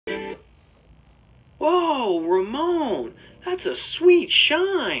Whoa, Ramon, that's a sweet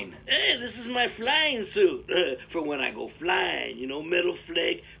shine. Hey, this is my flying suit for when I go flying. You know, metal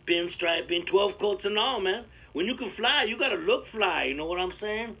flake, pinstriping, 12 coats and all, man. When you can fly, you gotta look fly. You know what I'm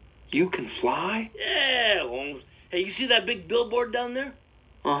saying? You can fly? Yeah, Holmes. Hey, you see that big billboard down there?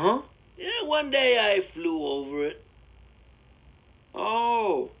 Uh-huh. Yeah, one day I flew over it.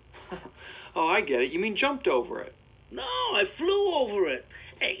 Oh. Oh, I get it. You mean jumped over it. No, I flew over it.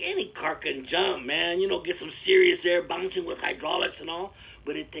 Hey, any car can jump, man. You know, get some serious air bouncing with hydraulics and all.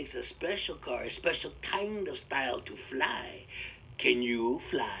 But it takes a special car, a special kind of style to fly. Can you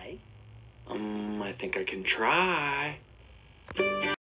fly? I think I can try.